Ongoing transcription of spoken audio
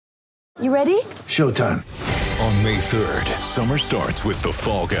You ready? Showtime. On May 3rd, summer starts with The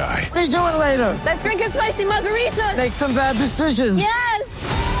Fall Guy. Let's do it later. Let's drink a spicy margarita. Make some bad decisions. Yes!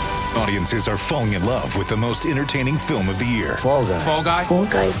 Audiences are falling in love with the most entertaining film of the year. Fall Guy. Fall Guy? Fall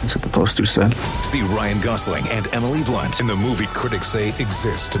Guy. That's what the poster said. See Ryan Gosling and Emily Blunt in the movie critics say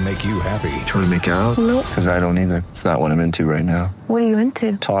exists to make you happy. Trying to make it out? Nope. Because I don't either. It's not what I'm into right now. What are you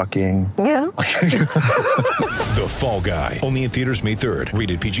into? Talking. Yeah. The Fall Guy. Only in theaters May 3rd.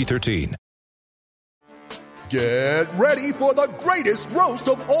 Rated PG-13. Get ready for the greatest roast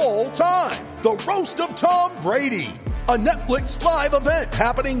of all time. The Roast of Tom Brady. A Netflix live event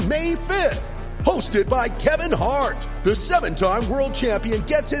happening May 5th. Hosted by Kevin Hart. The 7-time world champion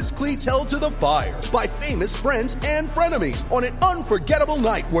gets his cleats held to the fire by famous friends and frenemies on an unforgettable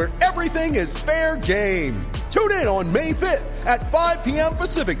night where everything is fair game. Tune in on May 5th at 5 p.m.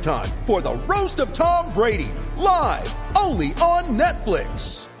 Pacific time for the Roast of Tom Brady. Live only on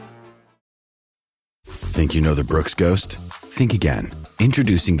Netflix. Think you know the Brooks Ghost? Think again.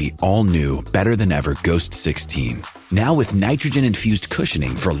 Introducing the all-new, better-than-ever Ghost 16. Now with nitrogen-infused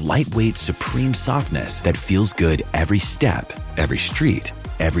cushioning for lightweight, supreme softness that feels good every step, every street,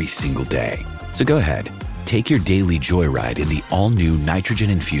 every single day. So go ahead, take your daily joyride in the all-new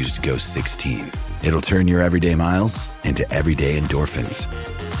nitrogen-infused Ghost 16. It'll turn your everyday miles into everyday endorphins.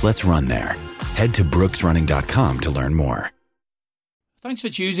 Let's run there. Head to brooksrunning.com to learn more. Thanks for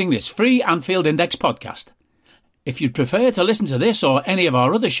choosing this free Anfield Index podcast. If you'd prefer to listen to this or any of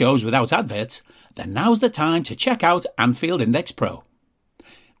our other shows without adverts, then now's the time to check out Anfield Index Pro.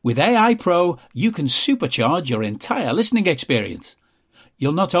 With AI Pro, you can supercharge your entire listening experience.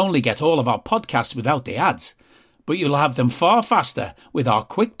 You'll not only get all of our podcasts without the ads, but you'll have them far faster with our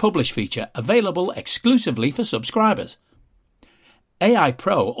Quick Publish feature available exclusively for subscribers. AI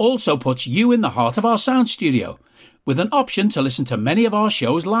Pro also puts you in the heart of our sound studio, with an option to listen to many of our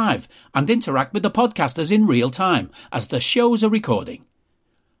shows live and interact with the podcasters in real time as the shows are recording.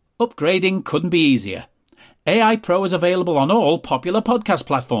 Upgrading couldn't be easier. AI Pro is available on all popular podcast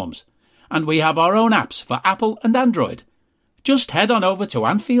platforms, and we have our own apps for Apple and Android. Just head on over to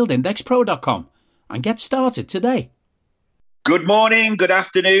AnfieldIndexPro.com and get started today. Good morning, good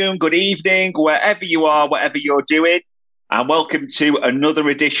afternoon, good evening, wherever you are, whatever you're doing. And welcome to another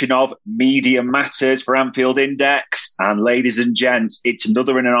edition of Media Matters for Anfield Index. And ladies and gents, it's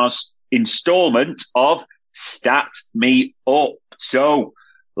another in our instalment of Stat Me Up. So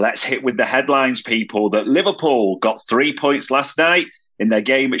let's hit with the headlines, people. That Liverpool got 3 points last night in their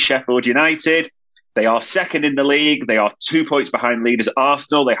game at Sheffield United. They are second in the league. They are 2 points behind leaders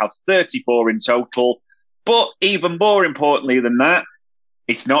Arsenal. They have 34 in total. But even more importantly than that,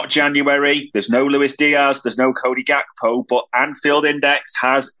 it's not January. There's no Luis Diaz. There's no Cody Gakpo. But Anfield Index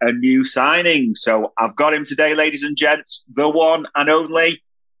has a new signing. So I've got him today, ladies and gents. The one and only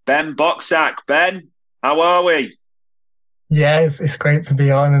Ben Boxack. Ben, how are we? Yeah, it's great to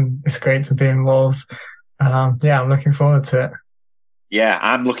be on and it's great to be involved. I'm looking forward to it. Yeah,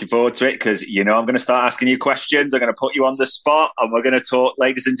 I'm looking forward to it because, I'm going to start asking you questions. I'm going to put you on the spot and we're going to talk,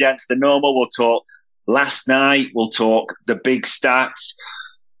 ladies and gents, the normal. We'll talk last night. We'll talk the big stats.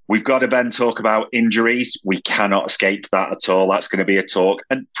 We've got to, Ben, talk about injuries. We cannot escape that at all. That's going to be a talk.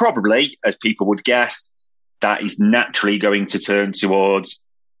 And probably, as people would guess, that is naturally going to turn towards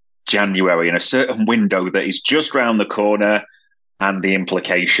January and a certain window that is just round the corner and the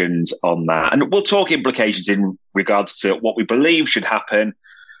implications on that. And we'll talk implications in regards to what we believe should happen.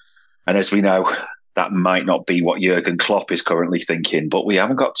 And as we know, that might not be what Jurgen Klopp is currently thinking, but we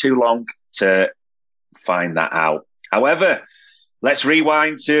haven't got too long to find that out. However, let's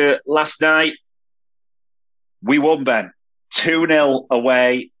rewind to last night. We won, Ben. 2-0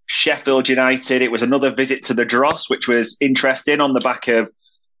 away, Sheffield United. It was another visit to the Dross, which was interesting on the back of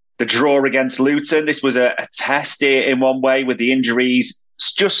the draw against Luton. This was a test in one way with the injuries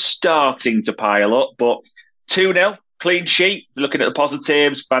just starting to pile up. But 2-0, clean sheet. Looking at the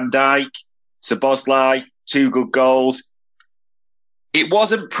positives, Van Dijk, Szoboszlai, 2 good goals. It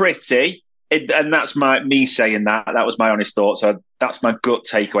wasn't pretty. And that's me saying that. That was my honest thought. So that's my gut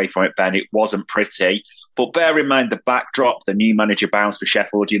takeaway from it, Ben. It wasn't pretty. But bear in mind the backdrop, the new manager bounce for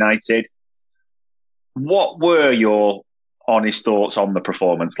Sheffield United. What were your honest thoughts on the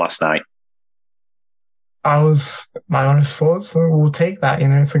performance last night? My honest thoughts, we'll take that.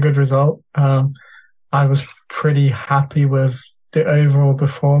 It's a good result. I was pretty happy with the overall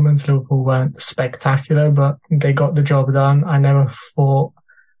performance. Liverpool weren't spectacular, but they got the job done. I never thought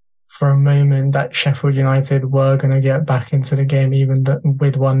for a moment that Sheffield United were going to get back into the game, even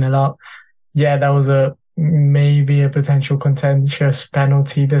with 1-0 up. Yeah, that was maybe a potential contentious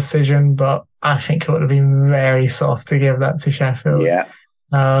penalty decision, but I think it would have been very soft to give that to Sheffield. Yeah.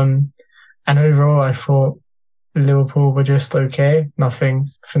 And overall, I thought Liverpool were just okay, nothing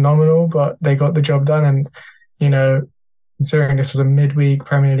phenomenal, but they got the job done. And, considering this was a midweek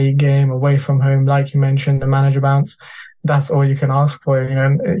Premier League game away from home, like you mentioned, the manager bounce, that's all you can ask for.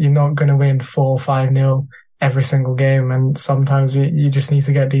 You're not going to win 4 or 5-0 every single game. And sometimes you just need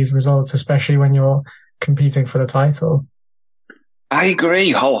to get these results, especially when you're competing for the title. I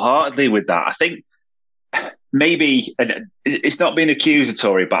agree wholeheartedly with that. I think maybe, and it's not being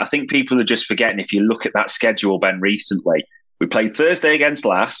accusatory, but I think people are just forgetting, if you look at that schedule, Ben, recently, we played Thursday against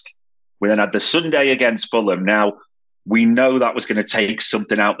Lask. We then had the Sunday against Fulham. Now, we know that was going to take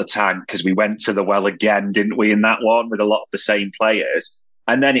something out the tank because we went to the well again, didn't we, in that one with a lot of the same players.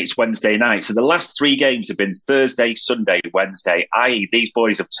 And then it's Wednesday night. So the last 3 games have been Thursday, Sunday, Wednesday, i.e. these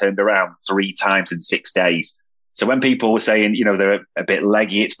boys have turned around 3 times in 6 days. So when people were saying, they're a bit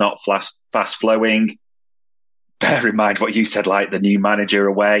leggy, it's not fast flowing, bear in mind what you said, like the new manager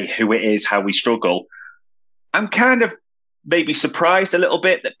away, who it is, how we struggle. I'm kind of maybe surprised a little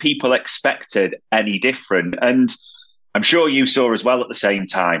bit that people expected any different. And I'm sure you saw as well at the same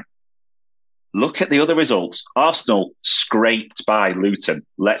time. Look at the other results. Arsenal scraped by Luton.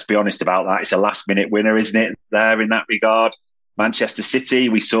 Let's be honest about that. It's a last-minute winner, isn't it, there in that regard? Manchester City,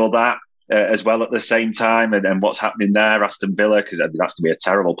 we saw that as well at the same time. And what's happening there, Aston Villa, because that's going to be a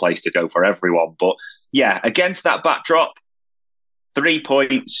terrible place to go for everyone. But yeah, against that backdrop, 3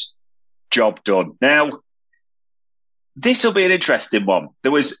 points, job done. Now, this will be an interesting one.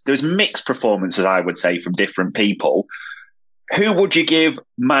 There was mixed performances, I would say, from different people. Who would you give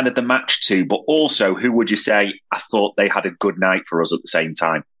man of the match to? But also, who would you say, I thought they had a good night for us at the same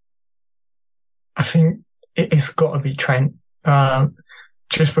time? I think it's got to be Trent.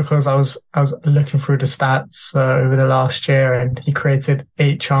 Just because I was looking through the stats over the last year, and he created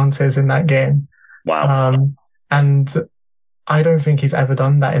 8 chances in that game. Wow. And I don't think he's ever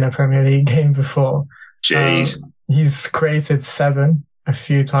done that in a Premier League game before. Jeez. He's created 7 a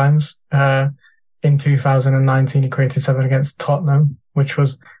few times. In 2019, he created 7 against Tottenham, which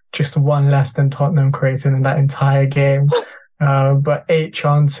was just 1 less than Tottenham created in that entire game. But 8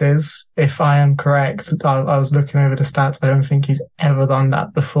 chances, if I am correct. I was looking over the stats. I don't think he's ever done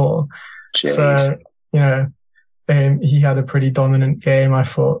that before. Jeez. So, he had a pretty dominant game. I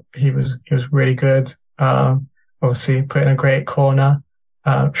thought he was really good. Obviously put in a great corner.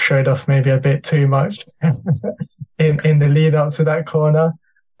 Showed off maybe a bit too much in the lead up to that corner,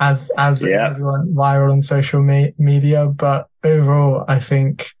 as it went viral on social media. But overall, I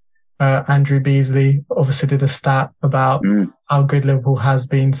think Andrew Beasley obviously did a stat about how good Liverpool has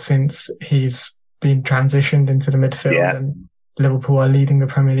been since he's been transitioned into the midfield, and Liverpool are leading the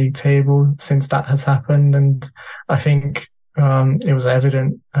Premier League table since that has happened. And I think it was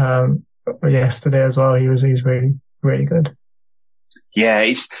evident yesterday as well. He's really, really good. Yeah,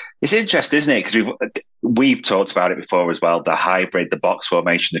 it's interesting, isn't it? Because we've talked about it before as well, the hybrid, the box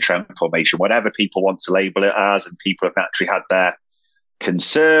formation, the Trent formation, whatever people want to label it as, and people have naturally had their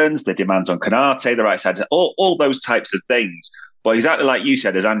concerns, the demands on Konate, the right side, all those types of things. But exactly like you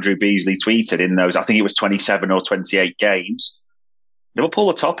said, as Andrew Beasley tweeted in those, I think it was 27 or 28 games, Liverpool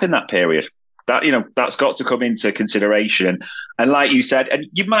are top in that period. That, that's got to come into consideration. And like you said, and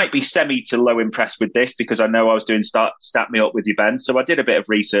you might be semi to low impressed with this, because I know I was doing Stat Me Up with you, Ben. So I did a bit of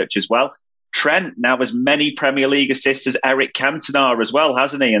research as well. Trent now has many Premier League assists as Eric Cantona as well,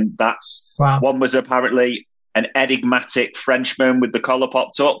 hasn't he? And that's one was apparently an enigmatic Frenchman with the collar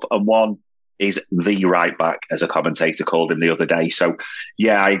popped up, and one is the right back, as a commentator called him the other day. So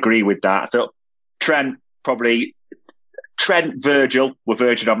yeah, I agree with that. I thought Trent, Virgil were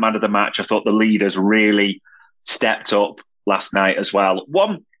Virgin on man of the match. I thought the leaders really stepped up last night as well.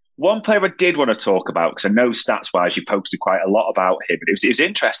 One player I did want to talk about, because I know stats-wise you posted quite a lot about him, but it was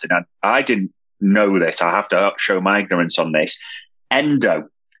interesting. I didn't know this. I have to show my ignorance on this. Endo,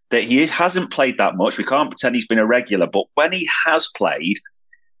 that he hasn't played that much. We can't pretend he's been a regular, but when he has played,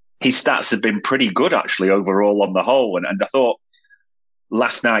 his stats have been pretty good, actually, overall on the whole. And I thought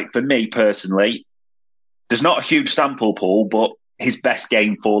last night, for me personally, there's not a huge sample pool, but his best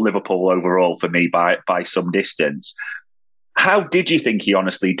game for Liverpool overall for me by some distance. How did you think he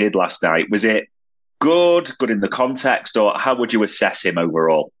honestly did last night? Was it good in the context, or how would you assess him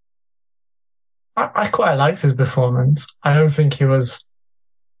overall? I quite liked his performance. I don't think he was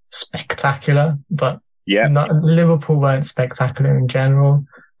spectacular, but Liverpool weren't spectacular in general.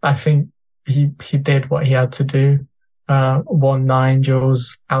 I think he did what he had to do. Won 9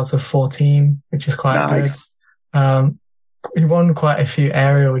 duels out of 14, which is quite good. He won quite a few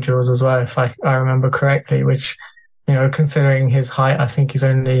aerial duels as well, if I remember correctly, which, considering his height, I think he's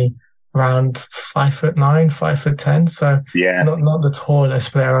only around 5'9", 5'10". So yeah, not the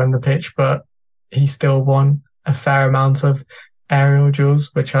tallest player on the pitch, but he still won a fair amount of aerial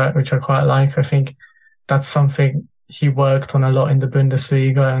duels, which I quite like. I think that's something he worked on a lot in the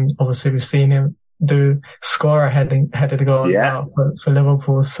Bundesliga, and obviously we've seen him score a headed goal as well for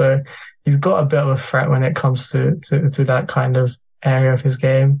Liverpool. So he's got a bit of a threat when it comes to that kind of area of his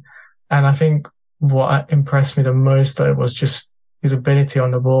game. And I think what impressed me the most, though, was just his ability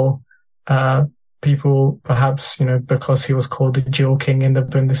on the ball. People perhaps, because he was called the duel king in the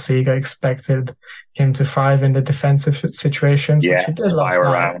Bundesliga, expected him to thrive in the defensive situations, which he did last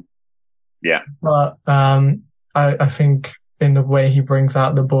night. Yeah. But I think in the way he brings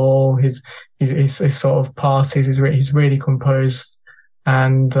out the ball, his sort of passes, he's really composed.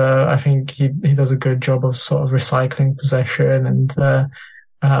 And I think he does a good job of sort of recycling possession and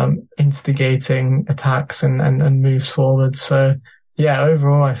instigating attacks and moves forward. So yeah,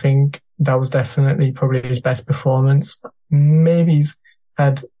 overall, I think that was definitely probably his best performance. Maybe he's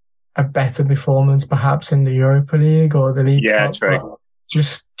had a better performance perhaps in the Europa League or the League Cup. True.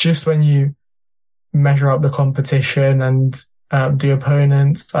 Just when you measure up the competition and the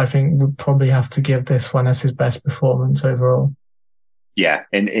opponents, I think we'd probably have to give this one as his best performance overall. Yeah,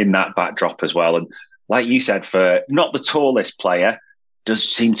 in that backdrop as well. And like you said, for not the tallest player, does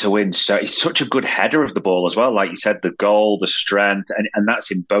seem to win. So he's such a good header of the ball as well. Like you said, the goal, the strength, and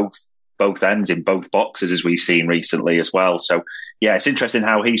that's in both ends, in both boxes, as we've seen recently as well. So yeah, it's interesting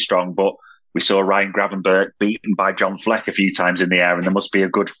how he's strong, but we saw Ryan Gravenberch beaten by John Fleck a few times in the air, and there must be a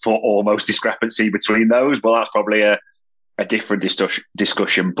good foot almost discrepancy between those. Well, that's probably a different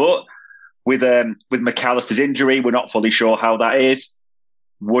discussion. But with McAllister's injury, we're not fully sure how that is.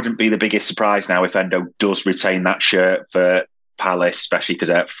 Wouldn't be the biggest surprise now if Endo does retain that shirt for Palace, especially because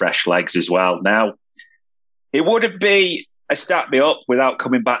they have fresh legs as well. Now, it wouldn't be a stat me up without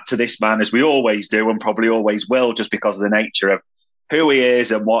coming back to this man, as we always do and probably always will, just because of the nature of who he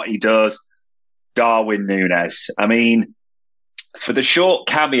is and what he does. Darwin Núñez. I mean, for the short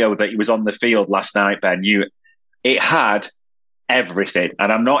cameo that he was on the field last night, Ben, it had everything.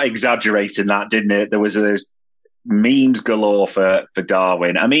 And I'm not exaggerating that, didn't it? There was memes galore for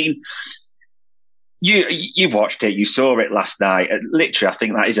Darwin. I mean, you watched it, you saw it last night. Literally, I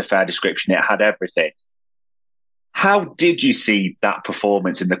think that is a fair description. It had everything. How did you see that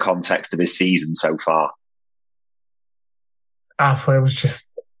performance in the context of his season so far? I thought it was just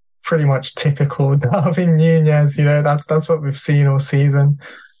pretty much typical Darwin Núñez. That's what we've seen all season.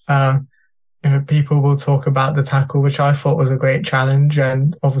 People will talk about the tackle, which I thought was a great challenge,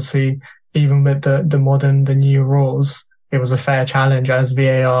 and obviously, even with the new rules, it was a fair challenge, as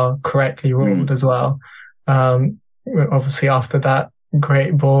VAR correctly ruled as well. Obviously, after that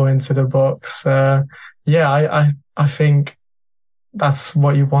great ball into the box, I think that's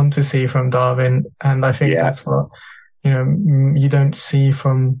what you want to see from Darwin, and I think that's what you don't see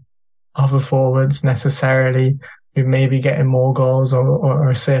from other forwards necessarily, who may be getting more goals or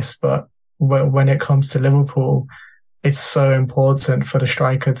assists, but when it comes to Liverpool, it's so important for the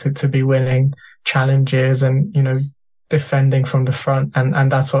striker to be winning challenges and, defending from the front.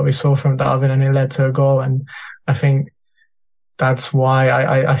 And that's what we saw from Darwin, and it led to a goal. And I think that's why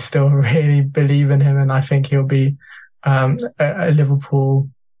I still really believe in him. And I think he'll be a Liverpool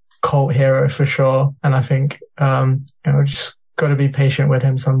cult hero for sure. And I think, just got to be patient with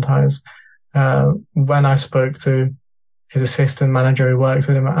him sometimes. When I spoke to his assistant manager who worked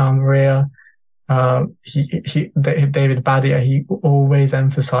with him at Almeria, David Badia, he always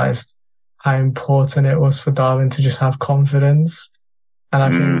emphasized how important it was for Darwin to just have confidence. And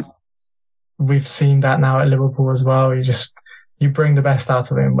I think we've seen that now at Liverpool as well. You bring the best out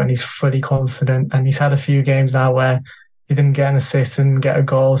of him when he's fully confident. And he's had a few games now where he didn't get an assist and get a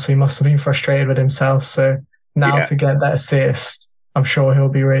goal, so he must have been frustrated with himself. So now to get that assist, I'm sure he'll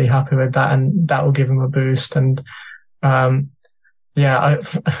be really happy with that, and that will give him a boost. And overall,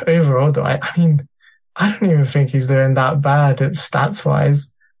 though, I mean, I don't even think he's doing that bad at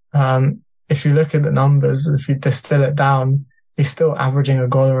stats-wise. If you look at the numbers, if you distill it down, he's still averaging a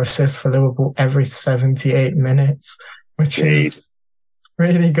goal or assist for Liverpool every 78 minutes, which is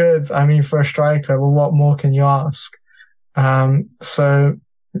really good. I mean, for a striker, well, what more can you ask? So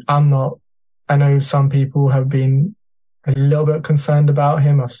I know some people have been a little bit concerned about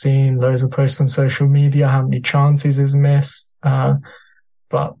him. I've seen loads of posts on social media, how many chances he's missed.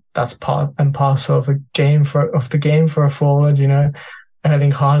 But that's part and parcel of the game for a forward,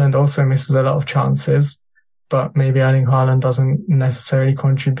 Erling Haaland also misses a lot of chances, but maybe Erling Haaland doesn't necessarily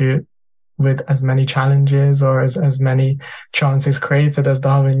contribute with as many challenges or as many chances created as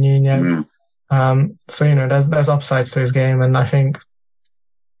Darwin Núñez. So, there's upsides to his game. And I think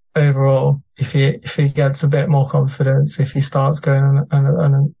overall, if he gets a bit more confidence, if he starts going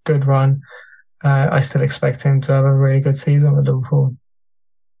on a good run, I still expect him to have a really good season with Liverpool.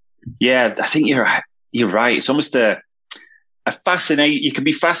 Yeah, I think you're right. It's almost a fascinating. You can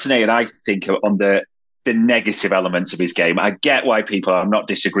be fascinated, I think, on the negative elements of his game. I get why I'm not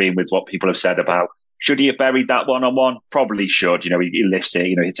disagreeing with what people have said about should he have buried that one-on-one? Probably should. He lifts it.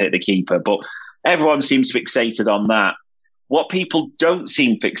 He take the keeper, but everyone seems fixated on that. What people don't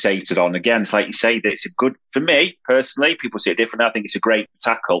seem fixated on, again, it's like you say, that it's a good, for me personally, people see it differently. I think it's a great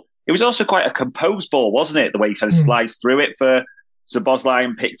tackle. It was also quite a composed ball, wasn't it? The way he kind of sliced through it for Szoboszlai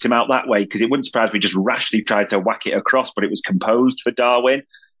and picked him out that way, because it wouldn't surprise me just rashly tried to whack it across, but it was composed for Darwin.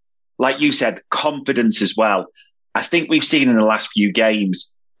 Like you said, confidence as well. I think we've seen in the last few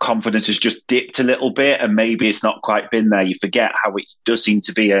games, confidence has just dipped a little bit, and maybe it's not quite been there. You forget how it does seem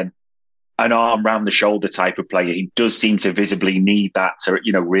to be an arm round the shoulder type of player. He does seem to visibly need that to,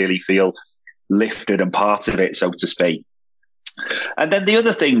 really feel lifted and part of it, so to speak. And then the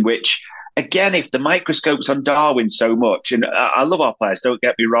other thing, which, again, if the microscope's on Darwin so much, and I love our players, don't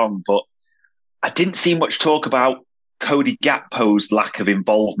get me wrong, but I didn't see much talk about Cody Gakpo's lack of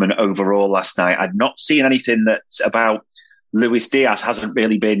involvement overall last night. I'd not seen anything that's about Luis Diaz hasn't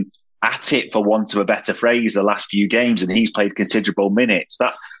really been at it, for want of a better phrase, the last few games, and he's played considerable minutes.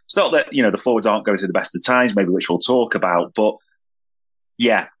 It's not that, the forwards aren't going through the best of times, maybe, which we'll talk about, but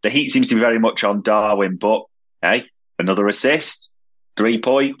yeah, the heat seems to be very much on Darwin, but hey, another assist, 3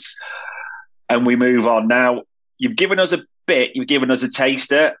 points, and we move on. Now, you've given us a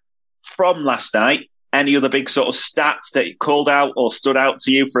taster from last night. Any other big sort of stats that called out or stood out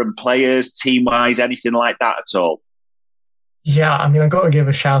to you from players, team-wise, anything like that at all? Yeah, I mean, I've got to give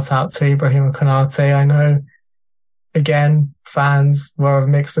a shout out to Ibrahim Konate. I know, again, fans were of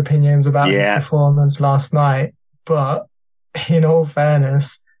mixed opinions about his performance last night, but in all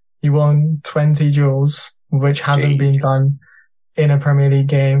fairness, he won 20 duels, which hasn't been done in a Premier League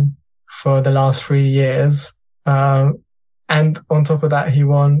game for the last 3 years. And on top of that, he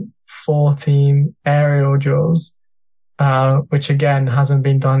won 14 aerial duels, which again hasn't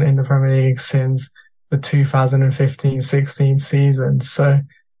been done in the Premier League since the 2015-16 season. So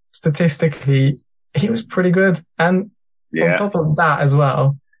statistically, he was pretty good. And on top of that as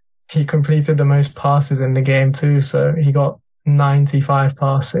well, he completed the most passes in the game too. So he got 95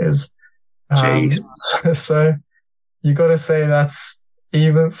 passes. So you got to say that's,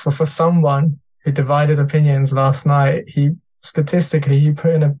 even for someone who divided opinions last night, he put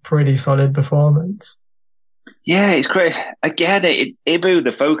in a pretty solid performance. Yeah, it's great. Again, Ibu,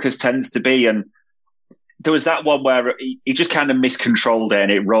 the focus tends to be, and there was that one where he just kind of miscontrolled it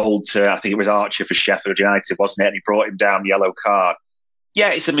and it rolled to, I think it was Archer for Sheffield United, wasn't it? And he brought him down, yellow card. Yeah,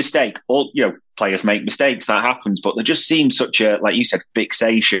 it's a mistake. All, players make mistakes, that happens, but there just seems such a, like you said,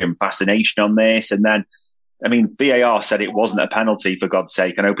 fixation, fascination on this. And then, I mean, VAR said it wasn't a penalty, for God's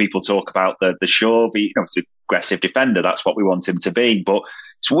sake. I know people talk about the Shaw, it's an aggressive defender. That's what we want him to be. But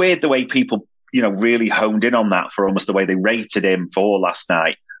it's weird the way people, really honed in on that for almost the way they rated him for last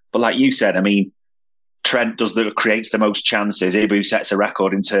night. But like you said, I mean, Trent creates the most chances. Ibu sets a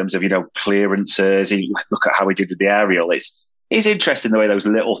record in terms of, clearances. Look at how he did with the aerial. It's interesting the way those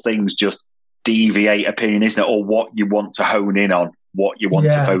little things just deviate opinion, isn't it? Or what you want to hone in on, what you want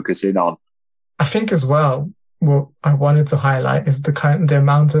to focus in on. I think as well, what I wanted to highlight is the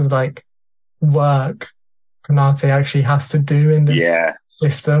amount of work Konate actually has to do in this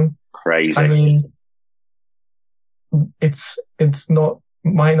system. Crazy. I mean, it's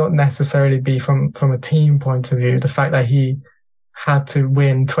might not necessarily be from a team point of view. The fact that he had to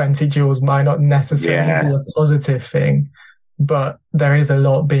win 20 duels might not necessarily be a positive thing, but there is a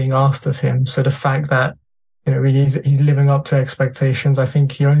lot being asked of him. So the fact that, he's living up to expectations. I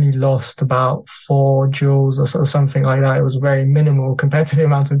think he only lost about 4 duels or something like that. It was very minimal compared to the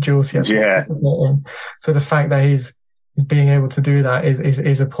amount of duels he had to participate in. So the fact that he's being able to do that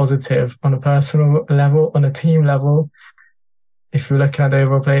is a positive on a personal level. On a team level, if you're looking at the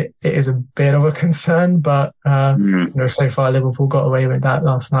overall play, it is a bit of a concern, but, so far Liverpool got away with that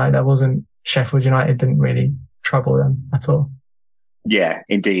last night. Sheffield United didn't really trouble them at all. Yeah,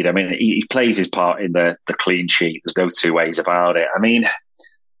 indeed. I mean, he plays his part in the clean sheet. There's no two ways about it. I mean,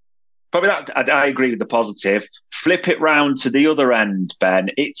 probably that, I agree with the positive. Flip it round to the other end, Ben.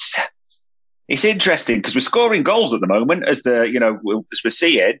 It's interesting because we're scoring goals at the moment, as we're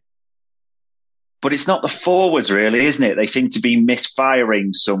seeing. But it's not the forwards, really, isn't it? They seem to be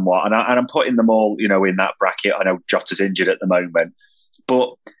misfiring somewhat. And I'm putting them all, in that bracket. I know Jota's injured at the moment.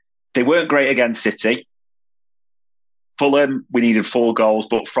 But they weren't great against City. Fulham, we needed 4 goals,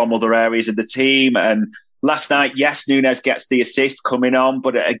 but from other areas of the team. And last night, yes, Nunes gets the assist coming on,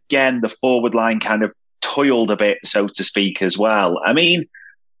 but again, the forward line kind of toiled a bit, so to speak, as well. I mean,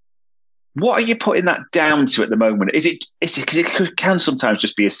 what are you putting that down to at the moment? Is it because it can sometimes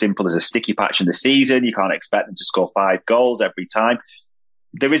just be as simple as a sticky patch in the season? You can't expect them to score 5 goals every time.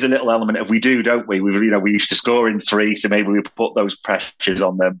 There is a little element of we do, don't we? We used to score in 3, so maybe we put those pressures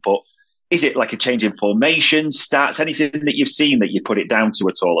on them. But is it like a change in formation, stats, anything that you've seen that you put it down to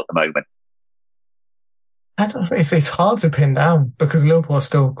at all at the moment? I don't know. It's hard to pin down because Liverpool are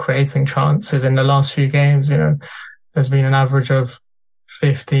still creating chances in the last few games. There's been an average of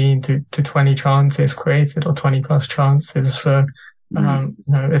 15 to 20 chances created, or 20 plus chances. So,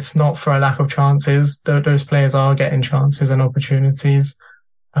 it's not for a lack of chances. Those players are getting chances and opportunities.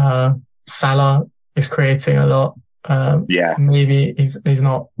 Salah is creating a lot. Maybe he's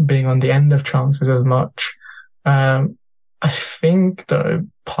not being on the end of chances as much. I think though,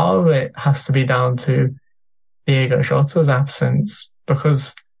 part of it has to be down to Diego Jota's absence,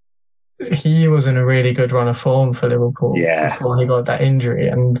 because he was in a really good run of form for Liverpool before he got that injury,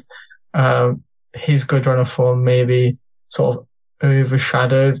 and his good run of form maybe sort of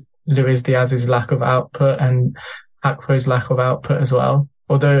overshadowed Luis Diaz's lack of output and Hakpo's lack of output as well.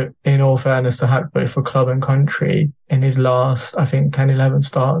 Although, in all fairness to Hakpo, for club and country, in his last, I think, 10-11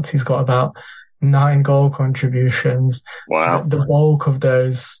 starts, he's got about 9 goal contributions. Wow. The bulk of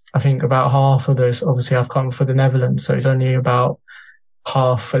those, I think about half of those, obviously have come for the Netherlands, so it's only about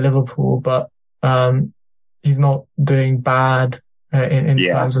half for Liverpool, but he's not doing bad in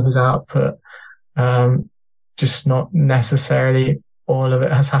terms of his output. Just not necessarily all of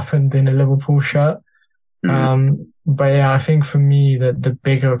it has happened in a Liverpool shirt. But I think for me that the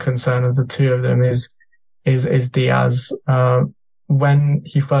bigger concern of the two of them is Diaz. When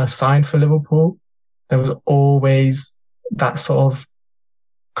he first signed for Liverpool, there was always that sort of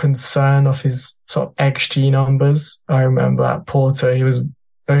concern of his sort of XG numbers. I remember at Porto, he was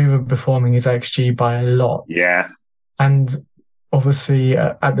overperforming his XG by a lot. Yeah. And obviously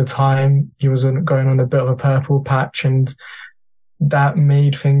at the time he was going on a bit of a purple patch, and that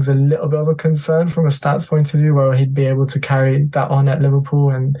made things a little bit of a concern from a stats point of view, where he'd be able to carry that on at Liverpool.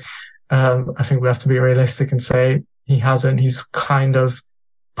 And I think we have to be realistic and say he hasn't. He's kind of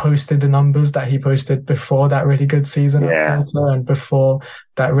posted the numbers that he posted before that really good season at Porto and before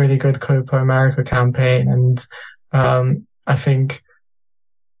that really good Copa America campaign. And I think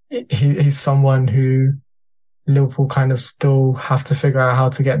he's someone who Liverpool kind of still have to figure out how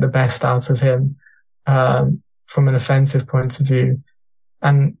to get the best out of him from an offensive point of view.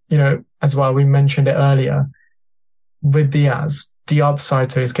 And, as well, we mentioned it earlier, with Diaz, the upside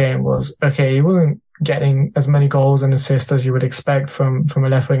to his game was, okay, he wasn't getting as many goals and assists as you would expect from a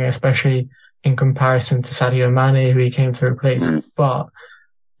left winger, especially in comparison to Sadio Mane, who he came to replace. But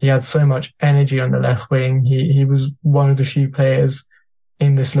he had so much energy on the left wing. He was one of the few players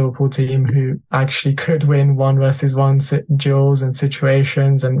in this Liverpool team who actually could win 1-versus-1 duels and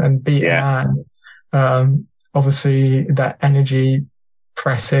situations and beat a man. Obviously, that energy,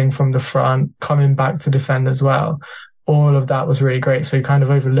 pressing from the front, coming back to defend as well. All of that was really great. So he kind of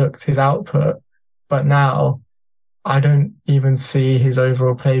overlooked his output. But now I don't even see his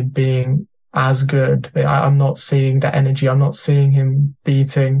overall play being as good. I'm not seeing that energy. I'm not seeing him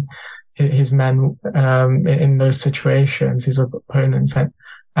beating his men in those situations, his opponents. And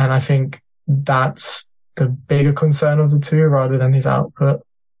I think that's the bigger concern of the two rather than his output.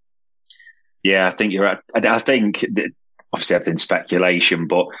 Yeah, I think you're right. I think obviously everything's speculation,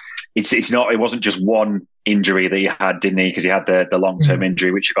 but it's not. It wasn't just one injury that he had, didn't he? Because he had the long-term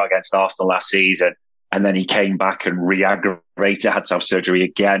injury which he got against Arsenal last season, and then he came back and re-aggravated, had to have surgery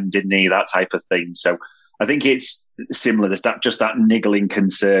again, didn't he? That type of thing. So I think it's similar. There's that niggling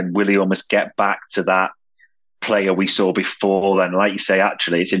concern. Will he almost get back to that player we saw before then? Like you say,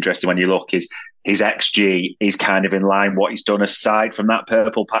 actually, it's interesting when you look, his XG is kind of in line what he's done aside from that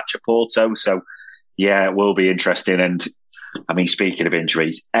purple patch at Porto. So yeah, it will be interesting. And I mean, speaking of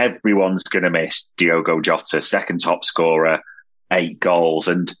injuries, everyone's going to miss Diogo Jota, second top scorer, 8 goals.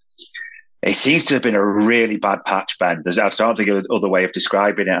 And it seems to have been a really bad patch, Ben. I don't think there's another way of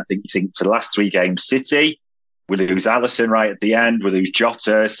describing it. I think you think to the last 3 games, City, we lose Alisson right at the end, we lose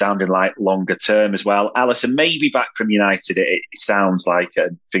Jota, sounding like longer term as well. Alisson may be back from United, it sounds like,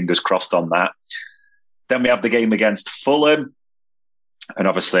 fingers crossed on that. Then we have the game against Fulham. And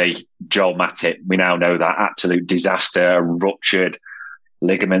obviously, Joel Matip, we now know that absolute disaster, ruptured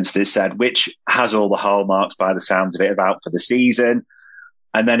ligaments, it said, which has all the hallmarks by the sounds of it about for the season.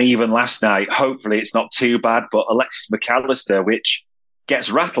 And then even last night, hopefully it's not too bad, but Alexis McAllister, which gets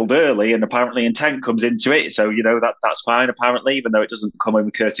rattled early, and apparently intent comes into it. So, that's fine, apparently, even though it doesn't come in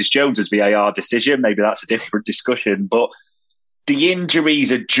with Curtis Jones's VAR decision. Maybe that's a different discussion. But the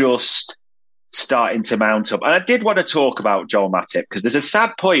injuries are just starting to mount up. And I did want to talk about Joel Matip, because there's a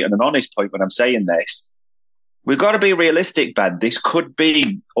sad point and an honest point when I'm saying this. We've got to be realistic, Ben. This could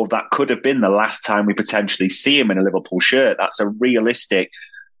be, or that could have been, the last time we potentially see him in a Liverpool shirt. That's a realistic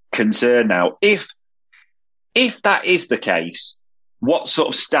concern now. If that is the case, what sort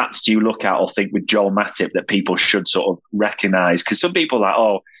of stats do you look at or think with Joel Matip that people should sort of recognise? Because some people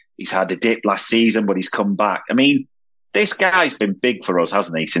are like, he's had a dip last season, but he's come back. I mean, this guy's been big for us,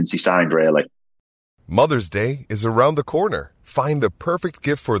 hasn't he, since he signed, really? Mother's Day is around the corner. Find the perfect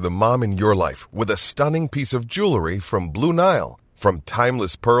gift for the mom in your life with a stunning piece of jewelry from Blue Nile. From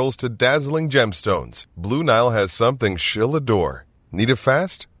timeless pearls to dazzling gemstones, Blue Nile has something she'll adore. Need it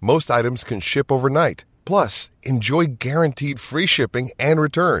fast? Most items can ship overnight. Plus, enjoy guaranteed free shipping and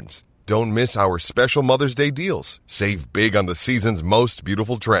returns. Don't miss our special Mother's Day deals. Save big on the season's most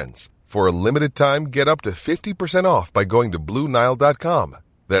beautiful trends. For a limited time, get up to 50% off by going to BlueNile.com.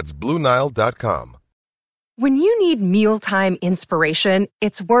 That's BlueNile.com. When you need mealtime inspiration,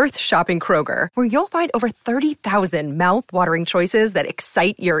 it's worth shopping Kroger, where you'll find over 30,000 mouth-watering choices that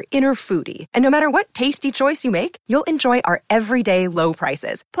excite your inner foodie. And no matter what tasty choice you make, you'll enjoy our everyday low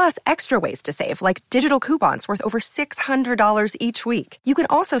prices, plus extra ways to save, like digital coupons worth over $600 each week. You can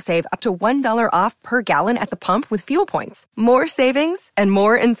also save up to $1 off per gallon at the pump with fuel points. More savings and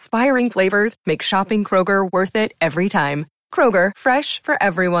more inspiring flavors make shopping Kroger worth it every time. Kroger, fresh for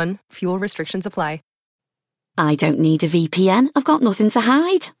everyone. Fuel restrictions apply. I don't need a VPN. I've got nothing to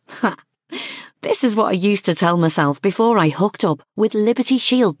hide. This is what I used to tell myself before I hooked up with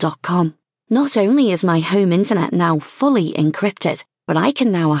LibertyShield.com. Not only is my home internet now fully encrypted, but I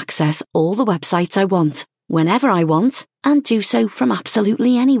can now access all the websites I want, whenever I want, and do so from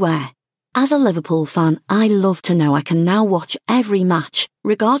absolutely anywhere. As a Liverpool fan, I love to know I can now watch every match,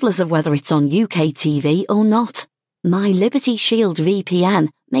 regardless of whether it's on UK TV or not. My Liberty Shield VPN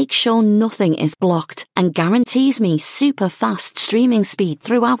makes sure nothing is blocked and guarantees me super fast streaming speed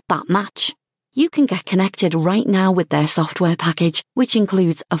throughout that match. You can get connected right now with their software package, which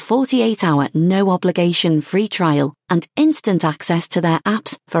includes a 48-hour no-obligation free trial and instant access to their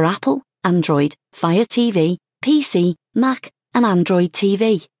apps for Apple, Android, Fire TV, PC, Mac and Android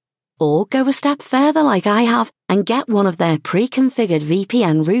TV. Or go a step further like I have and get one of their pre-configured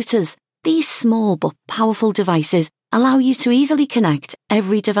VPN routers. These small but powerful devices allow you to easily connect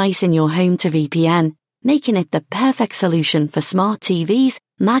every device in your home to VPN, making it the perfect solution for smart TVs,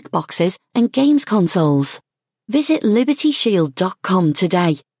 Mac boxes, and games consoles. Visit LibertyShield.com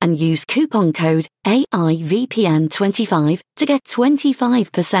today and use coupon code AIVPN25 to get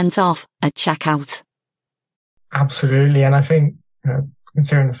 25% off at checkout. Absolutely, and I think,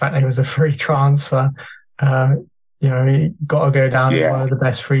 considering the fact that it was a free transfer, he got to go down as one of the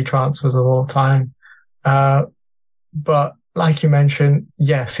best free transfers of all time. But like you mentioned,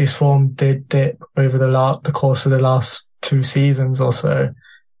 yes, his form did dip over the course of the last 2 seasons or so.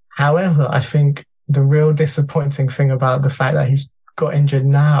 However, I think the real disappointing thing about the fact that he's got injured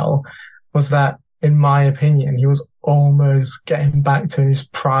now was that, in my opinion, he was almost getting back to his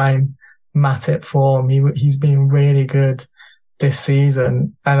prime Matip form. He's been really good this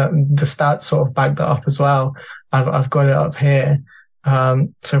season, and the stats sort of back that up as well. I've got it up here.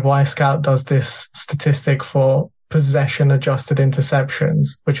 So Y-Scout does this statistic for possession adjusted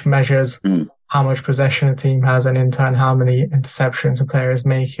interceptions, which measures how much possession a team has and in turn how many interceptions a player is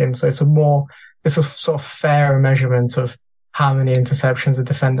making. So it's a sort of fairer measurement of how many interceptions a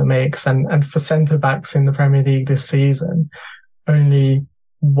defender makes. And for centre backs in the Premier League this season, only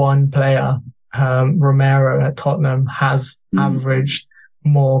one player, Romero at Tottenham, has averaged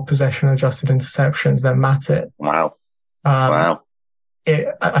more possession adjusted interceptions than Matip. Wow.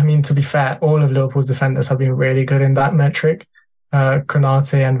 To be fair, all of Liverpool's defenders have been really good in that metric.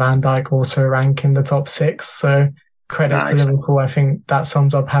 Konate and Van Dijk also rank in the top 6. So credit to Liverpool. I think that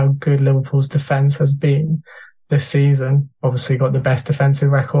sums up how good Liverpool's defence has been this season. Obviously got the best defensive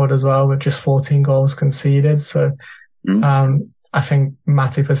record as well, with just 14 goals conceded. So, I think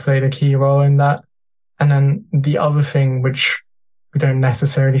Matip has played a key role in that. And then the other thing, which we don't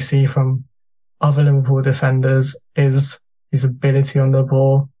necessarily see from other Liverpool defenders, is his ability on the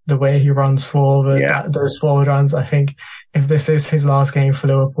ball, the way he runs forward, those forward runs. I think if this is his last game for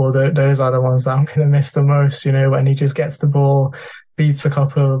Liverpool, those are the ones that I'm going to miss the most, when he just gets the ball, beats a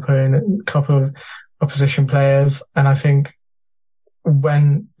couple of opposition players. And I think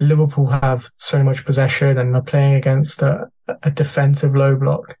when Liverpool have so much possession and are playing against a defensive low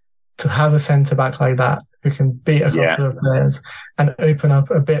block, to have a centre-back like that who can beat a couple of players and open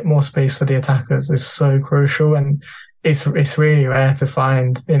up a bit more space for the attackers is so crucial. And it's really rare to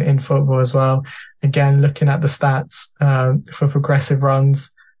find in football as well. Again, looking at the stats, for progressive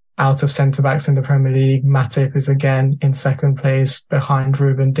runs out of centre-backs in the Premier League, Matip is again in second place behind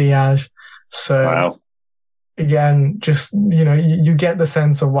Ruben Dias. So again, just, you get the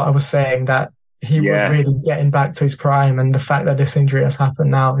sense of what I was saying, that he was really getting back to his prime. And the fact that this injury has happened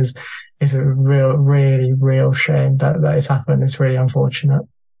now is a really real shame that it's happened. It's really unfortunate.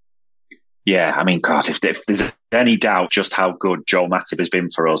 Yeah, I mean, God, if there's any doubt just how good Joel Matip has been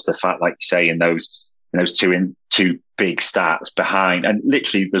for us, the fact, like you say, in those two big stats behind, and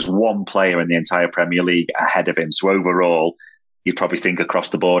literally there's one player in the entire Premier League ahead of him. So overall, you'd probably think across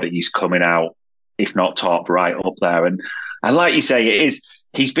the board that he's coming out, if not top, right up there. And like you say,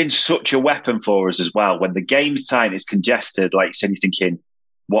 he's been such a weapon for us as well. When the game's tight, it's congested, like you said, you're thinking,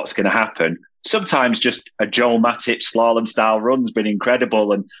 what's going to happen? Sometimes just a Joel Matip slalom style run's been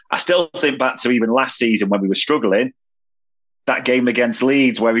incredible. And I still think back to even last season when we were struggling, that game against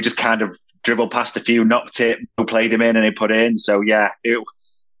Leeds where we just kind of dribbled past a few, knocked it, played him in and he put it in. So yeah, it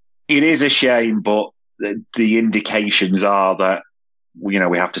is a shame, but the indications are that, we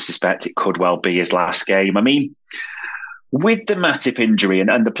have to suspect it could well be his last game. I mean, with the Matip injury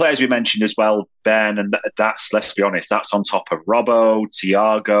and the players we mentioned as well, Ben, and that's, let's be honest, that's on top of Robbo,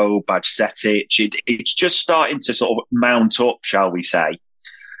 Thiago, Bajcetic. It's just starting to sort of mount up, shall we say.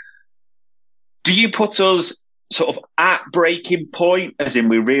 Do you put us sort of at breaking point, as in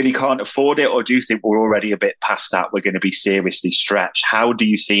we really can't afford it, or do you think we're already a bit past that, we're going to be seriously stretched? How do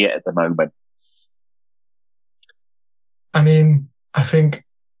you see it at the moment? I mean, I think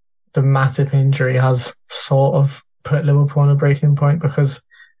the Matip injury has sort of put Liverpool on a breaking point, because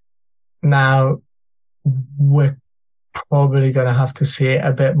now we're probably going to have to see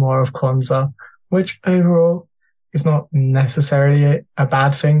a bit more of Konsa, which overall is not necessarily a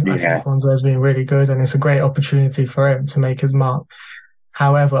bad thing. I think Konsa has been really good and it's a great opportunity for him to make his mark.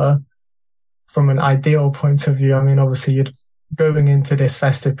 However, from an ideal point of view, I mean, obviously you're going into this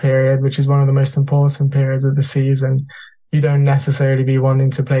festive period, which is one of the most important periods of the season. You don't necessarily be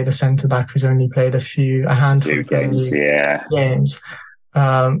wanting to play the centre-back who's only played a handful of games.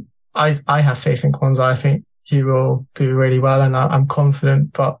 I have faith in Konsa. I think he will do really well and I'm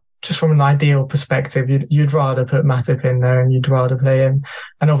confident, but just from an ideal perspective, you'd rather put Matip in there and you'd rather play him.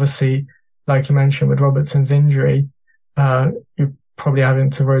 And obviously, like you mentioned with Robertson's injury, you're probably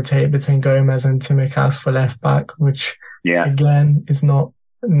having to rotate between Gomez and Tsimikas for left back, which again is not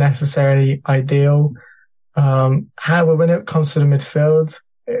necessarily ideal. However, when it comes to the midfield,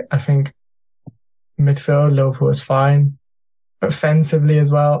 I think midfield, Liverpool is fine. Offensively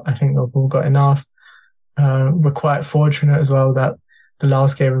as well, I think Liverpool got enough. We're quite fortunate as well that the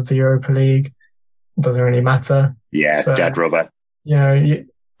last game of the Europa League doesn't really matter. Yeah, so, dead rubber.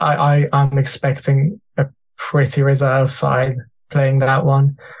 I'm expecting a pretty reserved side playing that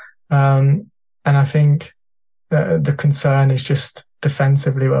one. And I think the concern is just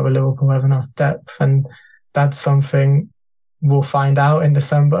defensively whether Liverpool have enough depth, and that's something we'll find out in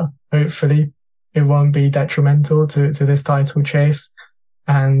December. Hopefully it won't be detrimental to this title chase.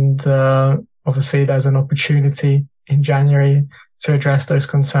 And obviously there's an opportunity in January to address those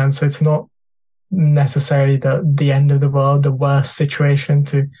concerns. So it's not necessarily the end of the world, the worst situation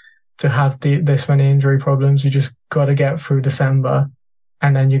to have this many injury problems. You just got to get through December,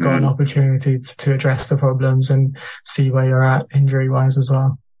 and then you got an opportunity to address the problems and see where you're at injury wise as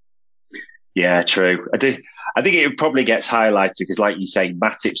well. Yeah, true. I think it probably gets highlighted because, like you say,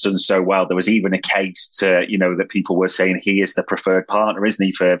 Matip's done so well. There was even a case to, that people were saying he is the preferred partner, isn't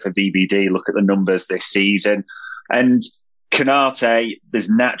he, for VBD? Look at the numbers this season. And Konate, there's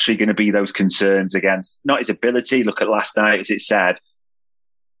naturally going to be those concerns against not his ability. Look at last night, as it said,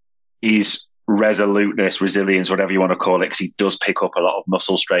 his resoluteness, resilience, whatever you want to call it, because he does pick up a lot of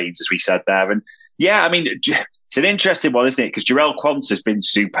muscle strains, as we said there. And yeah, I mean, it's an interesting one, isn't it? Because Jarell Quansah has been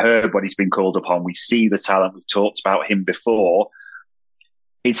superb when he's been called upon. We see the talent. We've talked about him before.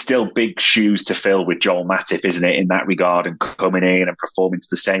 It's still big shoes to fill with Joel Matip, isn't it, in that regard, and coming in and performing to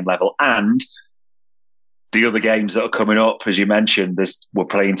the same level. And the other games that are coming up, as you mentioned, we're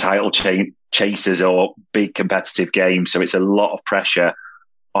playing title chasers or big competitive games. So it's a lot of pressure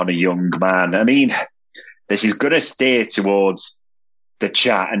on a young man. I mean, this is going to steer towards the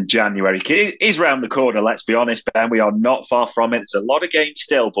chat and January. It is round the corner, let's be honest, Ben. We are not far from it. There's a lot of games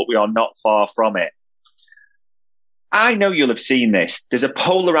still, but we are not far from it. I know you'll have seen this. There's a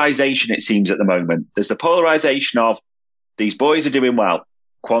polarisation, it seems, at the moment. There's the polarisation of these boys are doing well.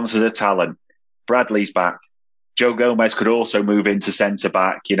 Quansah's a talent. Bradley's back. Joe Gomez could also move into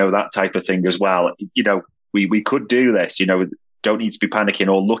centre-back, that type of thing as well. We could do this. Don't need to be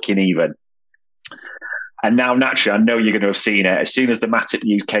panicking or looking even. And now, naturally, I know you're going to have seen it. As soon as the Matip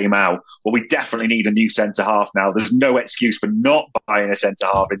news came out, well, we definitely need a new centre-half now. There's no excuse for not buying a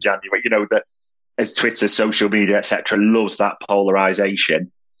centre-half in January. As Twitter, social media, etc., loves that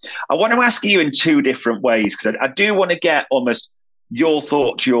polarisation. I want to ask you in two different ways, because I do want to get almost your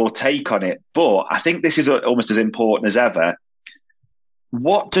thoughts, your take on it. But I think this is almost as important as ever.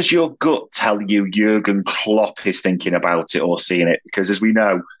 What does your gut tell you Jurgen Klopp is thinking about it or seeing it? Because as we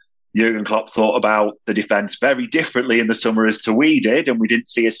know, Jurgen Klopp thought about the defence very differently in the summer as to we did, and we didn't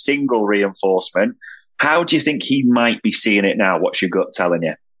see a single reinforcement. How do you think he might be seeing it now? What's your gut telling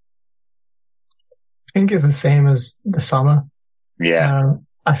you? I think it's the same as the summer. Yeah.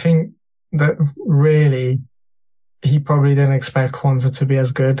 I think that really he probably didn't expect Kwanzaa to be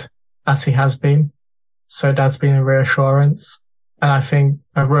as good as he has been. So that's been a reassurance. And I think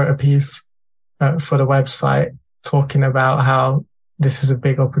I wrote a piece for the website talking about how this is a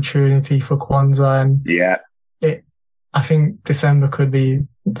big opportunity for Kwanzaa. And I think December could be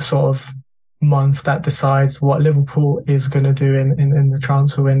the sort of month that decides what Liverpool is going to do in the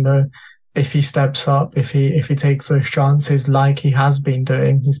transfer window. If he steps up, if he takes those chances like he has been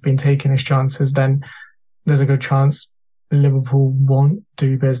doing, he's been taking his chances, then there's a good chance Liverpool won't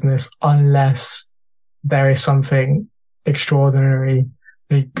do business unless there is something extraordinary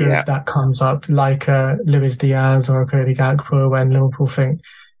good that comes up, like Luis Diaz or Cody Gakpo, when Liverpool think,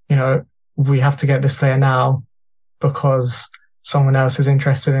 we have to get this player now because someone else is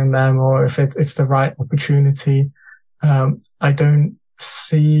interested in them, or if it's the right opportunity. I don't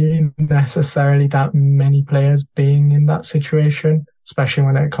see necessarily that many players being in that situation, especially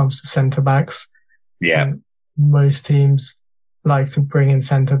when it comes to centre backs. Yeah. Most teams like to bring in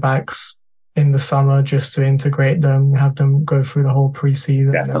centre backs in the summer just to integrate them, have them go through the whole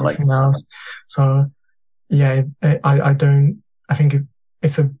pre-season and everything else. So yeah, I think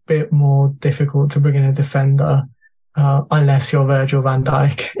it's a bit more difficult to bring in a defender, unless you're Virgil van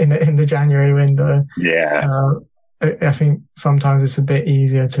Dijk in the January window. Yeah. I think sometimes it's a bit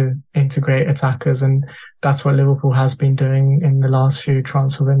easier to integrate attackers, and that's what Liverpool has been doing in the last few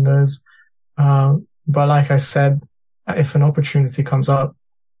transfer windows. But like I said, if an opportunity comes up,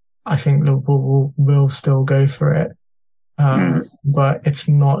 I think Liverpool will still go for it. But it's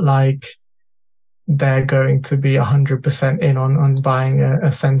not like they're going to be 100% in on buying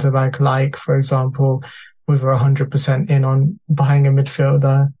a centre-back, like, for example, we were 100% in on buying a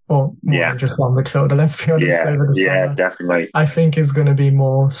midfielder, or more than just one midfielder, let's be honest. Over the summer. Definitely. I think it's going to be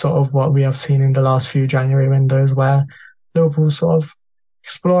more sort of what we have seen in the last few January windows, where Liverpool sort of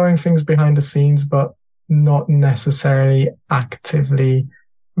exploring things behind the scenes, but not necessarily actively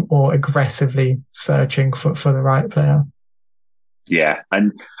or aggressively searching for the right player. Yeah.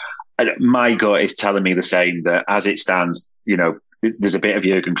 And my gut is telling me the same, that as it stands, there's a bit of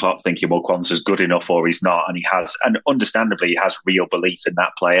Jurgen Klopp thinking, well, Kwanzaa's good enough or he's not. And understandably, he has real belief in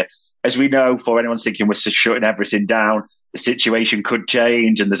that player. As we know, for anyone's thinking we're shutting everything down, the situation could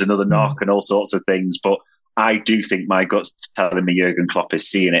change and there's another knock and all sorts of things. But I do think my gut's telling me Jurgen Klopp is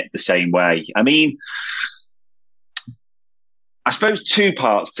seeing it the same way. I mean, I suppose two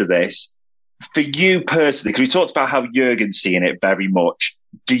parts to this. For you personally, because we talked about how Jurgen's seeing it very much,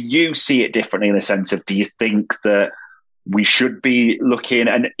 do you see it differently in the sense of, do you think that we should be looking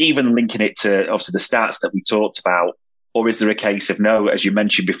and even linking it to obviously the stats that we talked about? Or is there a case of, no, as you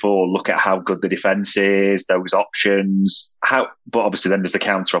mentioned before, look at how good the defence is, those options? But obviously then there's the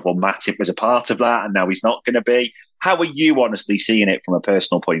counter of, well, Matip was a part of that and now he's not going to be. How are you honestly seeing it from a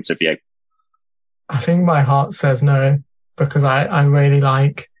personal point of view? I think my heart says no, because I really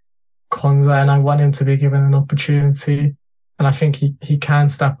like Kwanzaa and I want him to be given an opportunity. And I think he can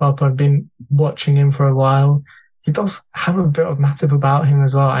step up. I've been watching him for a while. He does have a bit of Matip about him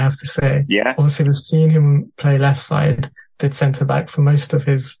as well, I have to say. Yeah. Obviously, we've seen him play left side, did centre back for most of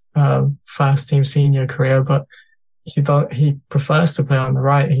his first team senior career, but he prefers to play on the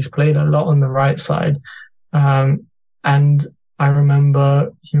right. He's played a lot on the right side. And I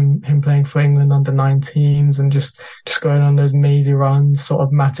remember him playing for England under 19s and just going on those mazy runs, sort of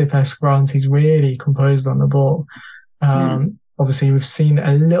Matip-esque runs. He's really composed on the ball. Obviously, we've seen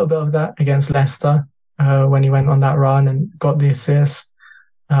a little bit of that against Leicester when he went on that run and got the assist.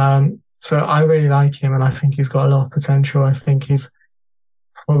 So I really like him and I think he's got a lot of potential. I think he's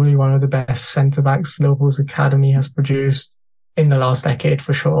probably one of the best centre-backs Liverpool's academy has produced in the last decade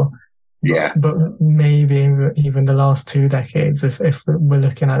for sure. Yeah. But maybe even the last 2 decades if we're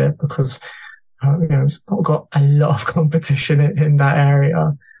looking at it, because it's not got a lot of competition in that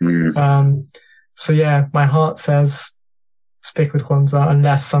area. So yeah, my heart says stick with Kwanzaa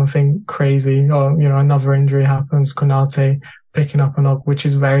unless something crazy or, another injury happens. Konate picking up a knock, which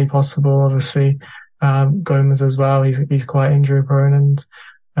is very possible, obviously. Gomez as well, he's quite injury prone, and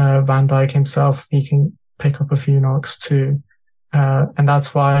Van Dijk himself, he can pick up a few knocks too. And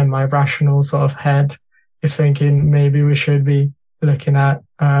that's why my rational sort of head is thinking maybe we should be looking at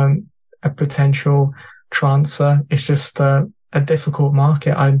a potential transfer. It's just a difficult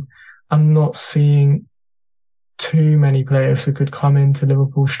market. I'm not seeing too many players who could come into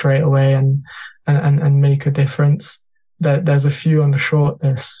Liverpool straight away and make a difference. There's a few on the short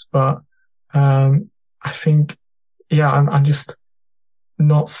list, but I think, I'm just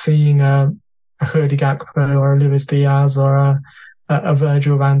not seeing a Cody Gakpo or a Luis Diaz or a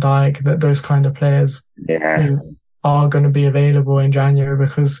Virgil van Dijk, that those kind of players who are going to be available in January,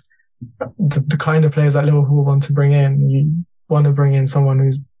 because the kind of players that Liverpool want to bring in, you want to bring in someone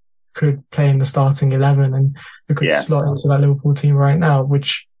who could play in the starting 11 and who could slot into that Liverpool team right now,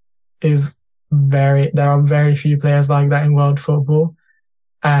 which is there are very few players like that in world football.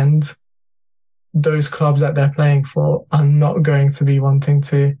 And those clubs that they're playing for are not going to be wanting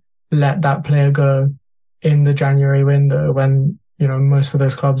to let that player go in the January window when, most of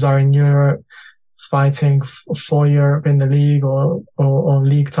those clubs are in Europe, fighting for Europe in the league or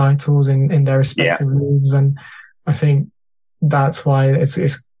league titles in their respective leagues. And I think that's why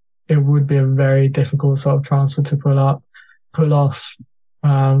it would be a very difficult sort of transfer to pull off.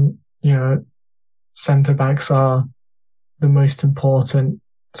 Centre backs are the most important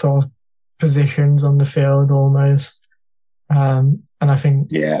sort of positions on the field almost. And I think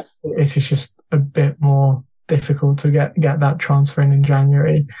it's just a bit more difficult to get that transfer in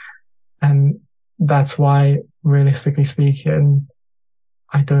January. And that's why, realistically speaking,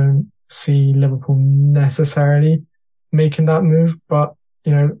 I don't see Liverpool necessarily making that move. But,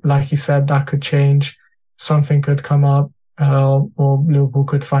 like you said, that could change. Something could come up, or Liverpool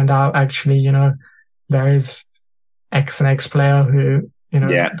could find out, actually, there is X and X player who,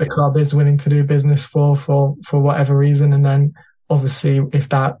 the club is willing to do business for whatever reason. And then obviously if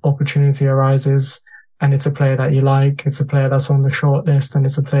that opportunity arises and it's a player that you like, it's a player that's on the short list, and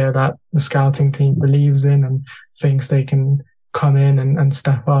it's a player that the scouting team believes in and thinks they can come in and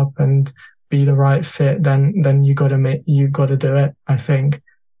step up and be the right fit, then you gotta do it, I think.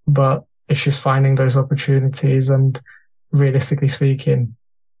 But it's just finding those opportunities, and realistically speaking,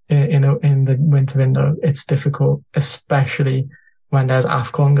 in the winter window, it's difficult, especially when there's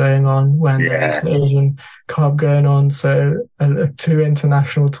AFCON going on, when there's the Asian Cup going on. So 2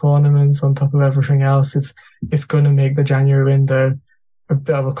 international tournaments on top of everything else, it's going to make the January window a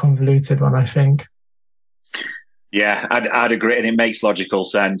bit of a convoluted one, I think. Yeah, I'd agree, and it makes logical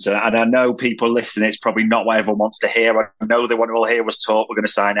sense. And I know people listening, it's probably not what everyone wants to hear. I know they want to all hear us talk, we're going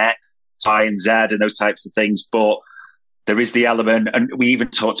to sign X, Y, and Z, and those types of things. But there is the element, and we even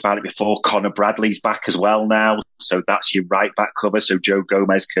talked about it before, Conor Bradley's back as well now. So that's your right back cover. So Joe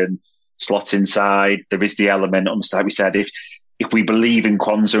Gomez can slot inside. There is the element, almost like we said, if we believe in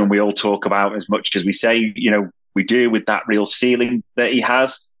Kwanzaa, and we all talk about as much as we say, we do, with that real ceiling that he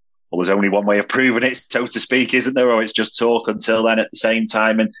has, well, there's only one way of proving it, so to speak, isn't there? Or it's just talk until then at the same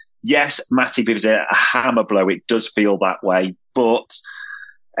time. And yes, Matip is a hammer blow. It does feel that way. But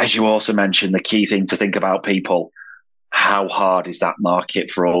as you also mentioned, the key thing to think about, people, how hard is that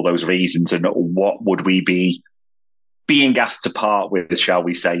market for all those reasons, and what would we be being asked to part with, shall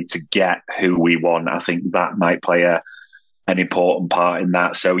we say, to get who we want? I think that might play an important part in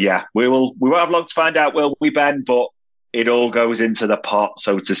that. So yeah, we won't have long to find out, will we, Ben? But it all goes into the pot,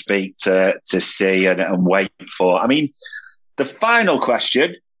 so to speak, to see and wait for. I mean, the final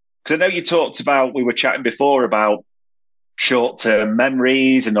question, because I know you talked about, we were chatting before about short-term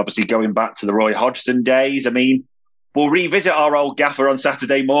memories and obviously going back to the Roy Hodgson days. I mean, we'll revisit our old gaffer on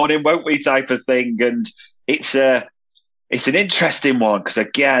Saturday morning, won't we, type of thing. And it's an interesting one, because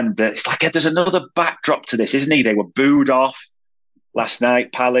again, it's like there's another backdrop to this, isn't he? They were booed off last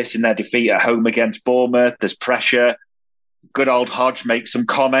night, Palace, in their defeat at home against Bournemouth. There's pressure. Good old Hodge makes some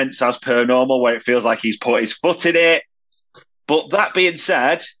comments as per normal, where it feels like he's put his foot in it. But that being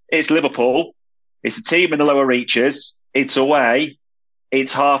said, it's Liverpool. It's a team in the lower reaches. It's away.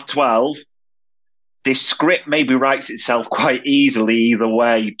 It's 12:30. This script maybe writes itself quite easily either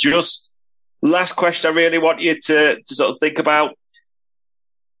way. Just last question I really want you to sort of think about.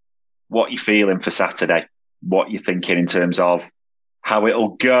 What you're feeling for Saturday. What you're thinking in terms of how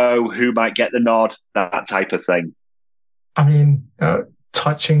it'll go, who might get the nod, that type of thing. I mean,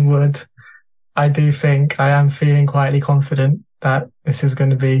 touching wood, I do think I am feeling quietly confident that this is going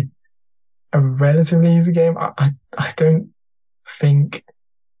to be a relatively easy game. I don't think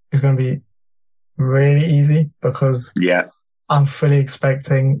it's going to be really easy, because I'm fully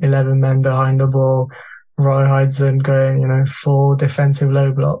expecting 11 men behind the ball, Roy Hodgson going, full defensive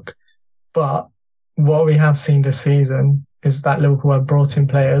low block. But what we have seen this season is that Liverpool have brought in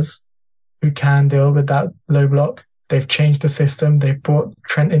players who can deal with that low block. They've changed the system. They've brought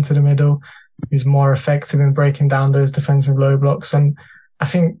Trent into the middle, who's more effective in breaking down those defensive low blocks. And I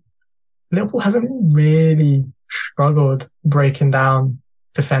think Liverpool hasn't really struggled breaking down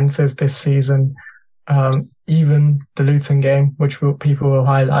defences this season. Even the Luton game, which people will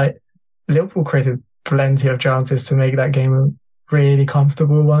highlight, Liverpool created plenty of chances to make that game a really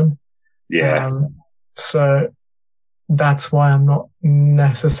comfortable one. Yeah. So that's why I'm not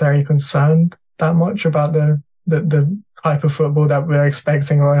necessarily concerned that much about the type of football that we're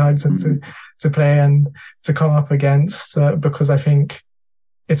expecting Roy Hodgson to play and to come up against, because I think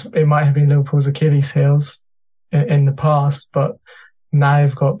it might have been Liverpool's Achilles heels in the past, but now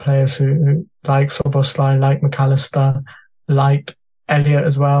you've got players who like Szoboszlai, like McAllister, like Elliott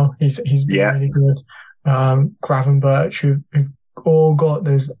as well. He's been really good. Gravenberch, who've all got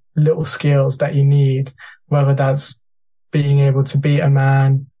those little skills that you need, whether that's being able to beat a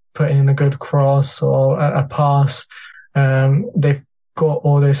man, putting in a good cross or a pass. They've got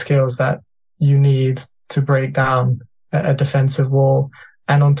all those skills that you need to break down a defensive wall.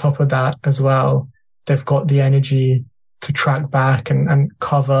 And on top of that as well, they've got the energy to track back and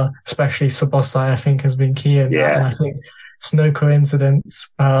cover, especially Szoboszlai, I think has been key in that. And I think it's no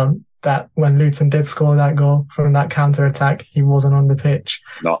coincidence that when Luton did score that goal from that counter-attack, he wasn't on the pitch.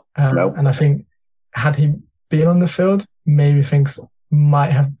 No. And I think had he been on the field, maybe things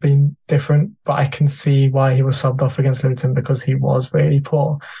might have been different, but I can see why he was subbed off against Luton because he was really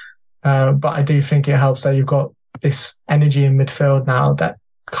poor. But I do think it helps that you've got this energy in midfield now that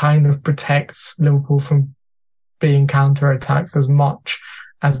kind of protects Liverpool from being counter-attacked as much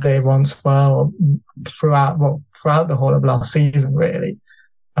as they once were throughout the whole of last season, really.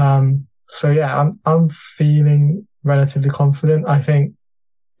 So yeah, I'm feeling relatively confident. I think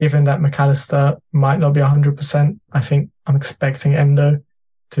given that McAllister might not be 100%, I think I'm expecting Endo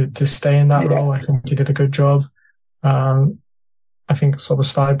to stay in that role. I think he did a good job. I think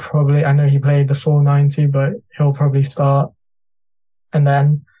Szoboszlai probably, I know he played the full 90, but he'll probably start. And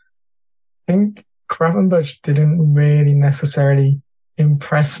then I think Gravenberch didn't really necessarily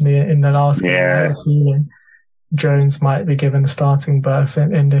impress me in the last game. I had a feeling Jones might be given a starting berth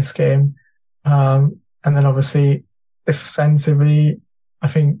in this game. And then obviously defensively, I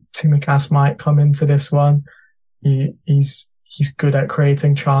think Tsimikas might come into this one. He's good at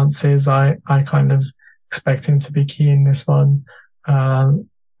creating chances. I kind of expect him to be key in this one.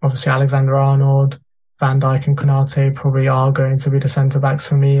 Obviously Alexander-Arnold, Van Dijk and Konate probably are going to be the centre-backs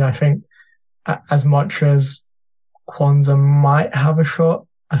for me. I think as much as Kwanzaa might have a shot,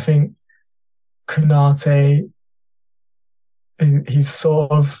 I think Konate, he's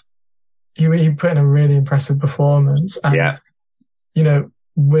sort of, he put in a really impressive performance. And,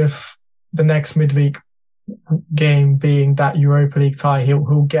 with the next midweek game being that Europa League tie,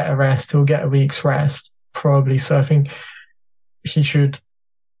 he'll get a rest, he'll get a week's rest, probably. So I think he should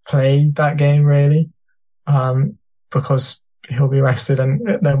play that game, really, because he'll be rested and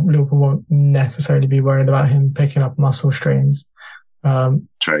Liverpool won't necessarily be worried about him picking up muscle strains.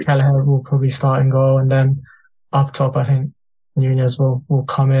 Kelleher will probably start and goal, and then up top, I think Nunez will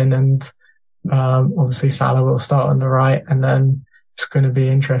come in, and obviously Salah will start on the right, and then it's going to be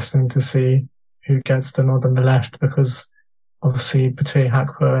interesting to see who gets the nod on the left, because obviously between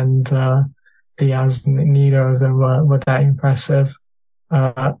Hakpo and Diaz, neither of them were that impressive.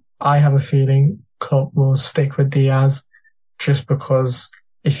 I have a feeling Klopp will stick with Diaz just because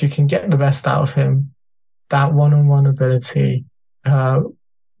if you can get the best out of him, that one-on-one ability, the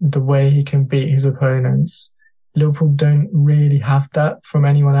way he can beat his opponents, Liverpool don't really have that from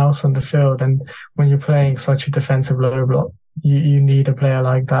anyone else on the field. And when you're playing such a defensive low block, you need a player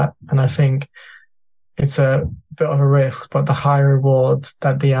like that. And I think it's a bit of a risk, but the high reward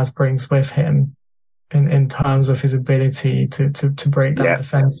that Diaz brings with him in terms of his ability to break down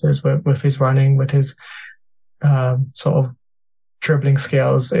defences with his running, with his sort of dribbling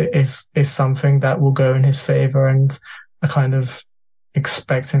skills, is something that will go in his favour. And I kind of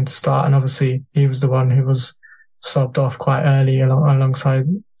expect him to start. And obviously he was the one who was subbed off quite early alongside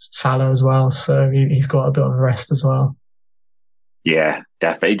Salah as well. So he's got a bit of a rest as well. Yeah,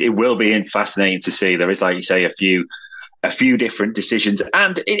 definitely. It will be fascinating to see. There is, like you say, a few different decisions,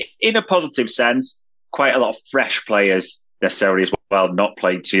 and in a positive sense, quite a lot of fresh players necessarily as well, not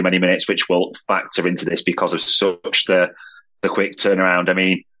played too many minutes, which will factor into this because of such the quick turnaround. I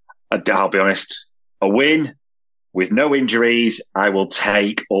mean, I'll be honest, a win with no injuries, I will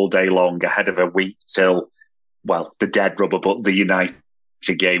take all day long ahead of a week till the dead rubber, but the United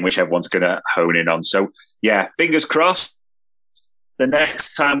game, which everyone's going to hone in on. So, yeah, fingers crossed. The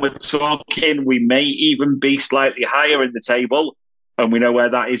next time we're talking, we may even be slightly higher in the table, and we know where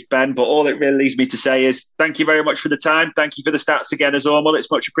that is, Ben. But all it really leaves me to say is thank you very much for the time. Thank you for the stats again, as normal. It's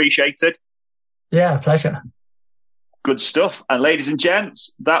much appreciated. Yeah, pleasure. Good stuff. And ladies and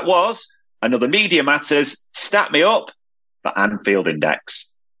gents, that was another Media Matters Stat Me Up for Anfield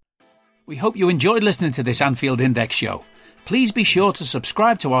Index. We hope you enjoyed listening to this Anfield Index show. Please be sure to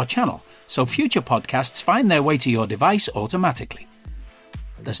subscribe to our channel so future podcasts find their way to your device automatically.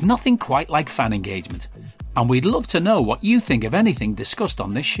 There's nothing quite like fan engagement, and we'd love to know what you think of anything discussed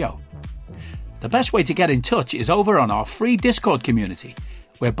on this show. The best way to get in touch is over on our free Discord community,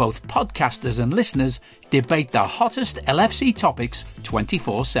 where both podcasters and listeners debate the hottest LFC topics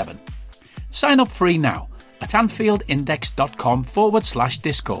 24/7. Sign up free now at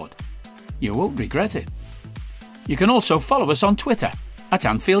AnfieldIndex.com/Discord. You won't regret it. You can also follow us on Twitter at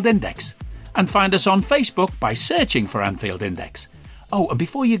Anfield Index and find us on Facebook by searching for Anfield Index. Oh, and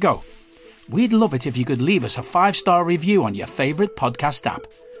before you go, we'd love it if you could leave us a 5-star review on your favourite podcast app.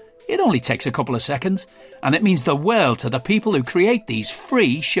 It only takes a couple of seconds, and it means the world to the people who create these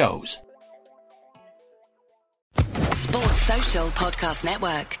free shows. Sports Social Podcast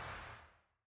Network.